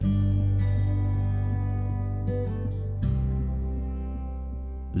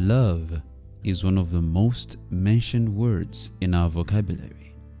Love is one of the most mentioned words in our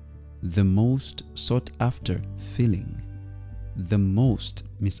vocabulary, the most sought after feeling, the most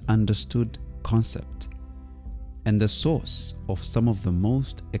misunderstood concept, and the source of some of the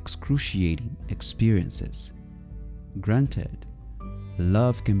most excruciating experiences. Granted,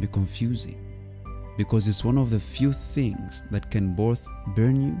 love can be confusing because it's one of the few things that can both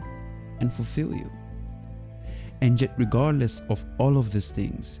burn you and fulfill you. And yet, regardless of all of these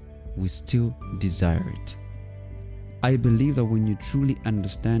things, we still desire it. I believe that when you truly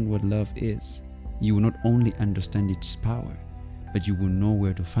understand what love is, you will not only understand its power, but you will know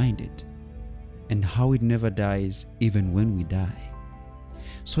where to find it and how it never dies even when we die.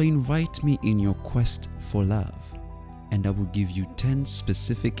 So invite me in your quest for love, and I will give you 10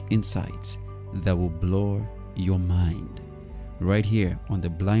 specific insights that will blow your mind right here on the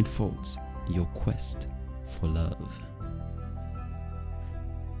Blindfolds, Your Quest for Love.